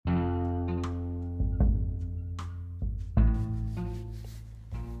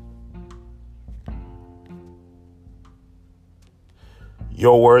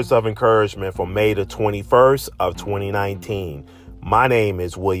Your words of encouragement for May the 21st of 2019. My name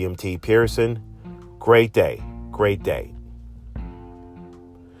is William T. Pearson. Great day. Great day.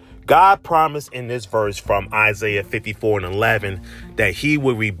 God promised in this verse from Isaiah 54:11 that he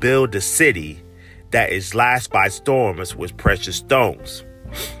will rebuild the city that is lashed by storms with precious stones.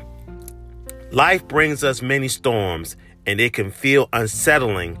 Life brings us many storms, and it can feel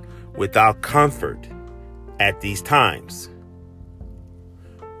unsettling without comfort at these times.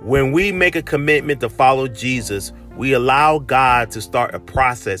 When we make a commitment to follow Jesus, we allow God to start a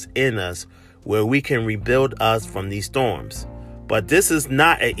process in us where we can rebuild us from these storms. But this is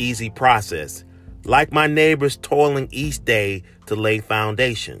not an easy process. Like my neighbors toiling each day to lay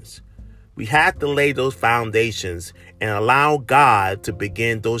foundations. We have to lay those foundations and allow God to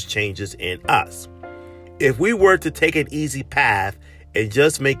begin those changes in us. If we were to take an easy path and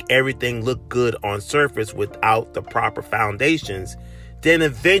just make everything look good on surface without the proper foundations, then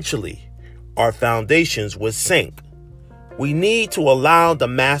eventually our foundations would sink. We need to allow the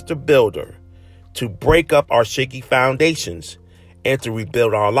master builder to break up our shaky foundations and to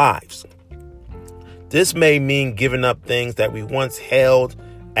rebuild our lives. This may mean giving up things that we once held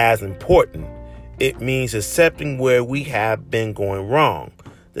as important. It means accepting where we have been going wrong,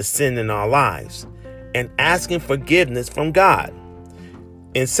 the sin in our lives, and asking forgiveness from God.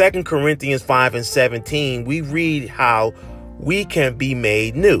 In 2 Corinthians 5:17, we read how we can be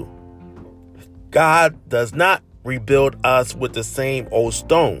made new. God does not rebuild us with the same old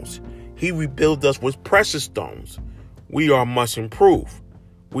stones. He rebuilds us with precious stones. We are much improved.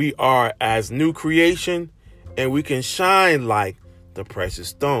 We are as new creation, and we can shine like the precious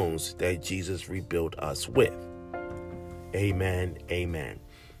stones that Jesus rebuilt us with. Amen. Amen.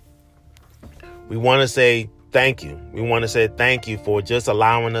 We want to say thank you. We want to say thank you for just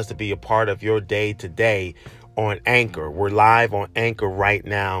allowing us to be a part of your day today on Anchor. We're live on Anchor right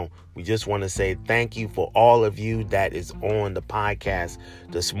now. We just want to say thank you for all of you that is on the podcast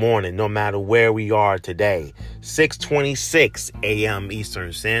this morning, no matter where we are today. 6:26 a.m.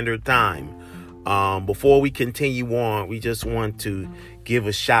 Eastern Standard Time. Before we continue on, we just want to give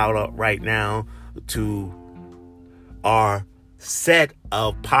a shout out right now to our set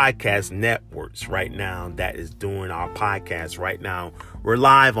of podcast networks right now that is doing our podcast right now. We're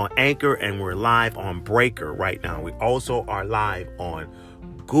live on Anchor and we're live on Breaker right now. We also are live on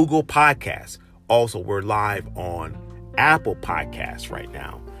Google Podcasts. Also, we're live on Apple Podcasts right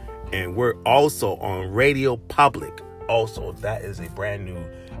now. And we're also on Radio Public. Also, that is a brand new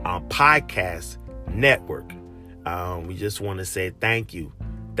podcast network. We just want to say thank you.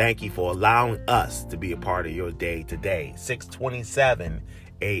 Thank you for allowing us to be a part of your day today. 6:27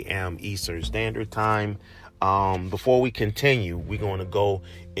 a.m. Eastern Standard Time. Before we continue, we're going to go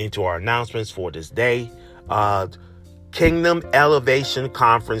into our announcements for this day. Kingdom Elevation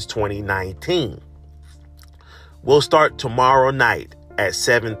Conference 2019 will start tomorrow night at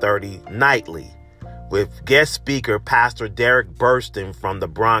 7:30 nightly with guest speaker Pastor Derek Burston from the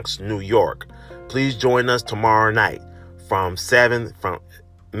Bronx, New York. Please join us tomorrow night from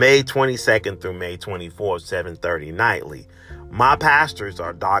May 22nd through May 24th, 7:30 nightly. My pastors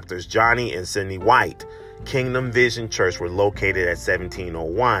are Doctors Johnny and Cindy White. Kingdom Vision Church. We're located at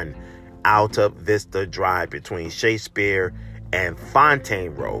 1701 Alta Vista Drive between Shakespeare and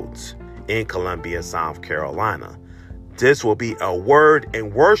Fontaine Roads in Columbia, South Carolina. This will be a word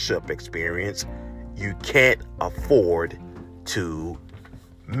and worship experience you can't afford to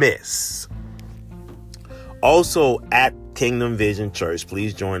miss. Also at Kingdom Vision Church,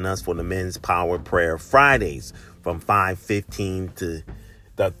 please join us for the Men's Power Prayer Fridays from 5:30 to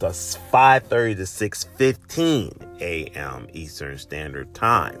 6:15 a.m. Eastern Standard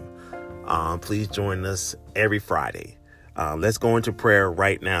Time. Please join us every Friday. Let's go into prayer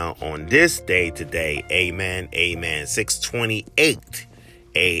right now on this day today. Amen. Amen. 6:28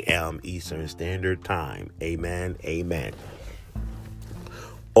 a.m. Eastern Standard Time. Amen. Amen.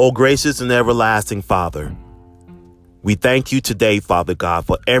 Oh, gracious and everlasting Father, we thank you today, Father God,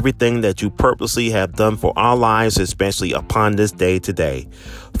 for everything that you purposely have done for our lives, especially upon this day today.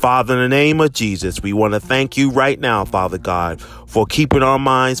 Father, in the name of Jesus, we want to thank you right now, Father God, for keeping our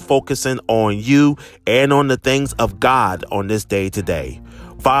minds focusing on you and on the things of God on this day today.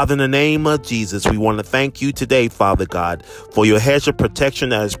 Father, in the name of Jesus, we want to thank you today, Father God, for your hedge of protection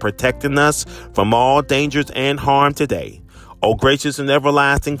that is protecting us from all dangers and harm today. Oh, gracious and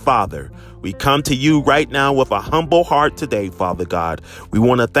everlasting Father, We come to you right now with a humble heart today, Father God. We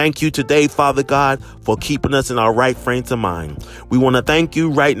want to thank you today, Father God, for keeping us in our right frames of mind. We want to thank you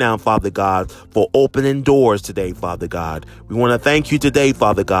right now, Father God, for opening doors today, Father God. We want to thank you today,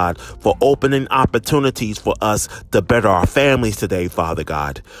 Father God, for opening opportunities for us to better our families today, Father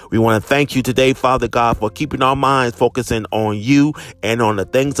God. We want to thank you today, Father God, for keeping our minds focusing on you and on the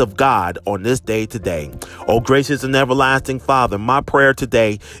things of God on this day today. Oh, gracious and everlasting Father, my prayer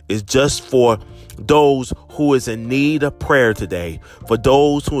today is just for those who is in need of prayer today, for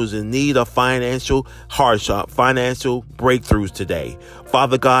those who is in need of financial hardship, financial breakthroughs today.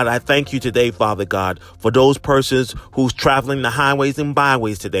 Father God, I thank you today, Father God, for those persons who's traveling the highways and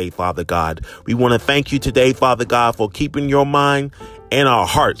byways today, Father God. We want to thank you today, Father God, for keeping your mind and our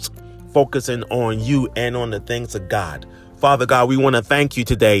hearts focusing on you and on the things of God. Father God, we want to thank you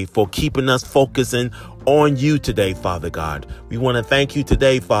today for keeping us focusing on you today, Father God. We want to thank you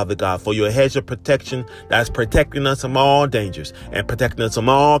today, Father God, for your hedge of protection that's protecting us from all dangers and protecting us from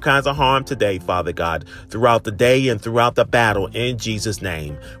all kinds of harm today, Father God, throughout the day and throughout the battle in Jesus'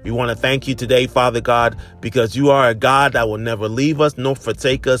 name. We want to thank you today, Father God, because you are a God that will never leave us nor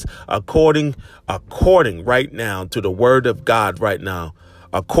forsake us according right now to the word of God right now.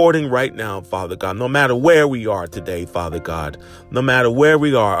 According right now, Father God, no matter where we are today, Father God, no matter where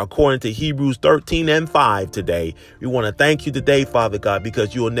we are, according to Hebrews 13:5 today, we want to thank you today, Father God,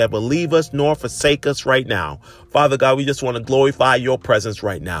 because you will never leave us nor forsake us right now. Father God, we just want to glorify your presence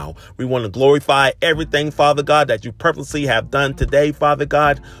right now. We want to glorify everything, Father God, that you purposely have done today, Father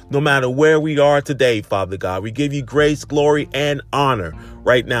God, no matter where we are today, Father God. We give you grace, glory, and honor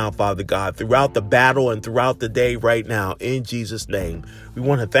right now, Father God, throughout the battle and throughout the day right now, in Jesus' name. We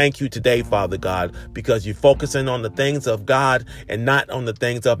want to thank you today, Father God, because you're focusing on the things of God and not on the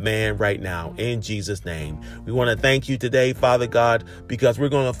things of man right now, in Jesus' name. We want to thank you today, Father God, because we're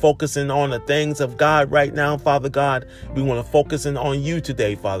going to focus in on the things of God right now, Father God. We want to focus in on you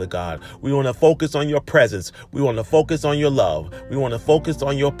today, Father God. We want to focus on your presence. We want to focus on your love. We want to focus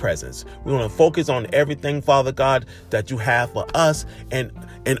on your presence. We want to focus on everything, Father God, that you have for us and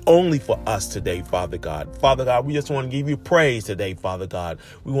only for us today, Father God. Father God, we just want to give you praise today, Father God.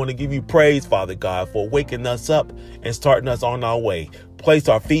 We want to give you praise, Father God, for waking us up and starting us on our way. Place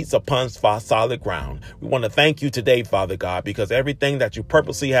our feet upon solid ground. We want to thank you today, Father God, because everything that you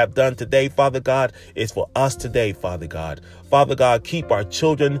purposely have done today, Father God, is for us today, Father God. Father God, keep our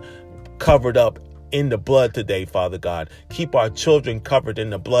children covered up in the blood today, Father God. Keep our children covered in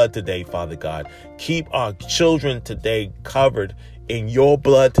the blood today, Father God. Keep our children today covered in your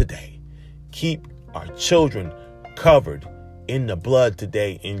blood today. Keep our children covered in the blood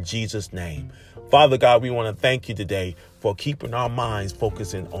today, in Jesus' name. Father God, we want to thank you today for keeping our minds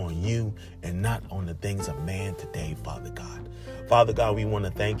focusing on you and not on the things of man today, Father God. Father God, we want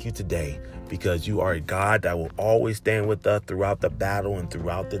to thank you today because you are a God that will always stand with us throughout the battle and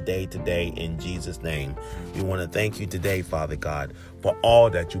throughout the day today, in Jesus' name. We want to thank you today, Father God, for all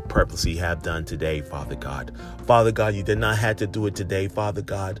that you purposely have done today, Father God. Father God, you did not have to do it today, Father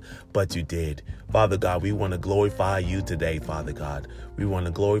God, but you did. Father God, we want to glorify you today, Father God. We want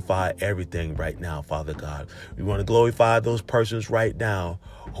to glorify everything right now, Father God. We want to glorify those persons right now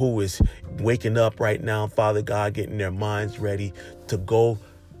who is waking up right now, Father God, getting their minds ready to go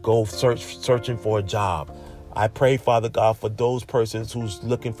searching for a job. I pray, Father God, for those persons who's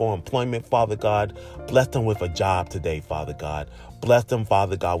looking for employment, Father God. Bless them with a job today, Father God. Bless them,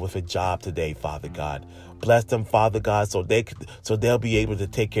 Father God, with a job today, Father God. Bless them, Father God, so they'll be able to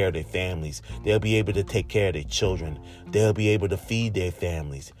take care of their families. They'll be able to take care of their children. They'll be able to feed their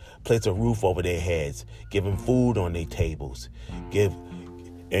families. Place a roof over their heads. Give them food on their tables. Give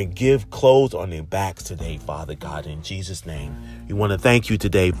clothes on their backs today, Father God, in Jesus' name. We want to thank you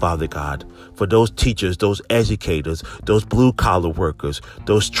today, Father God, for those teachers, those educators, those blue-collar workers,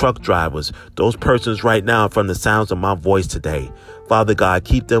 those truck drivers, those persons right now from the sounds of my voice today. Father God,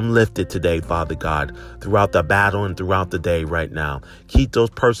 keep them lifted today, Father God, throughout the battle and throughout the day right now. Keep those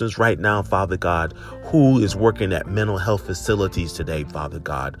persons right now, Father God, who is working at mental health facilities today, Father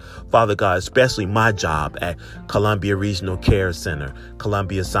God. Father God, especially my job at Columbia Regional Care Center,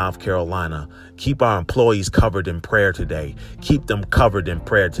 Columbia, South Carolina. Keep our employees covered in prayer today. Keep them covered in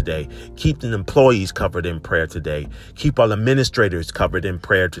prayer today. Keep the employees covered in prayer today. Keep our administrators covered in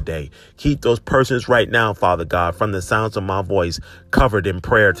prayer today. Keep those persons right now, Father God, from the sounds of my voice, covered in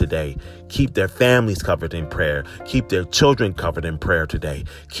prayer today. Keep their families covered in prayer. Keep their children covered in prayer today.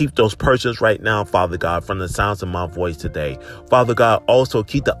 Keep those persons right now, Father God, from the sounds of my voice today. Father God, also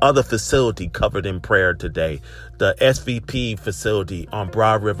keep the other facility covered in prayer today. The SVP facility on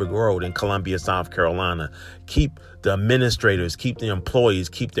Broad River Road in Columbia, South Carolina. Keep the administrators, keep the employees,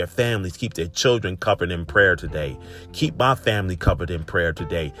 keep their families, keep their children covered in prayer today. Keep my family covered in prayer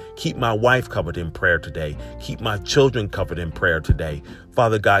today. Keep my wife covered in prayer today. Keep my children covered in prayer today.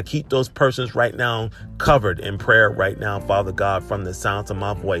 Father God, keep those persons right now covered in prayer right now, Father God, from the sounds of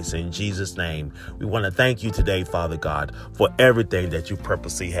my voice. In Jesus' name, we want to thank you today, Father God, for everything that you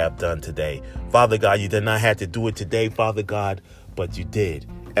purposely have done today. Father God, you did not have to do it today, Father God, but you did.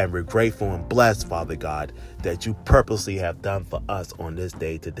 And we're grateful and blessed, Father God, that you purposely have done for us on this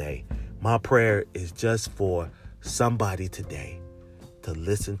day today. My prayer is just for somebody today to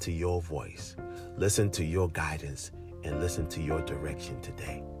listen to your voice, listen to your guidance, and listen to your direction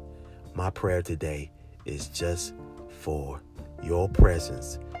today. My prayer today is just for your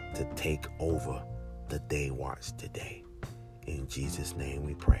presence to take over the day watch today. In Jesus' name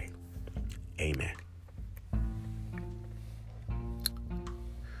we pray. Amen.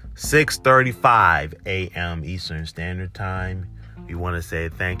 6:35 a.m. Eastern Standard Time. We want to say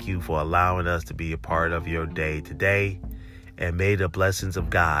thank you for allowing us to be a part of your day today. And may the blessings of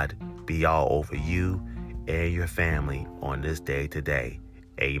God be all over you and your family on this day today.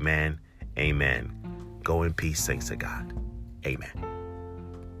 Amen. Amen. Go in peace, saints of God. Amen.